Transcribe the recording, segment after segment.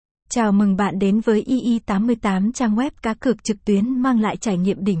Chào mừng bạn đến với ee88, trang web cá cược trực tuyến mang lại trải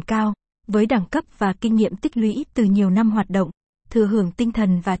nghiệm đỉnh cao, với đẳng cấp và kinh nghiệm tích lũy từ nhiều năm hoạt động, thừa hưởng tinh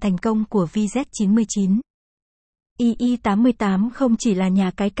thần và thành công của VZ99. ee88 không chỉ là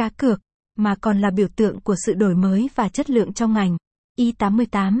nhà cái cá cược, mà còn là biểu tượng của sự đổi mới và chất lượng trong ngành.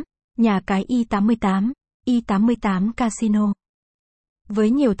 ee88, nhà cái ee88, ee88 Casino. Với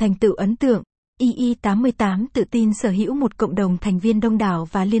nhiều thành tựu ấn tượng, ee88 tự tin sở hữu một cộng đồng thành viên đông đảo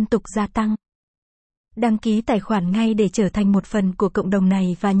và liên tục gia tăng. Đăng ký tài khoản ngay để trở thành một phần của cộng đồng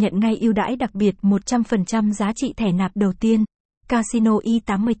này và nhận ngay ưu đãi đặc biệt 100% giá trị thẻ nạp đầu tiên. Casino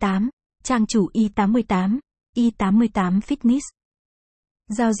ee88, trang chủ ee88, ee88.fitness.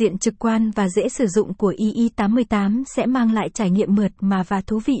 Giao diện trực quan và dễ sử dụng của ee88 sẽ mang lại trải nghiệm mượt mà và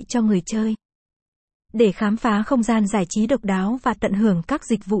thú vị cho người chơi. Để khám phá không gian giải trí độc đáo và tận hưởng các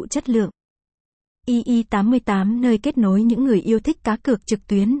dịch vụ chất lượng. ee88 nơi kết nối những người yêu thích cá cược trực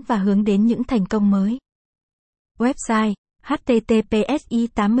tuyến và hướng đến những thành công mới. Website: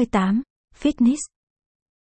 https://ee88.fitness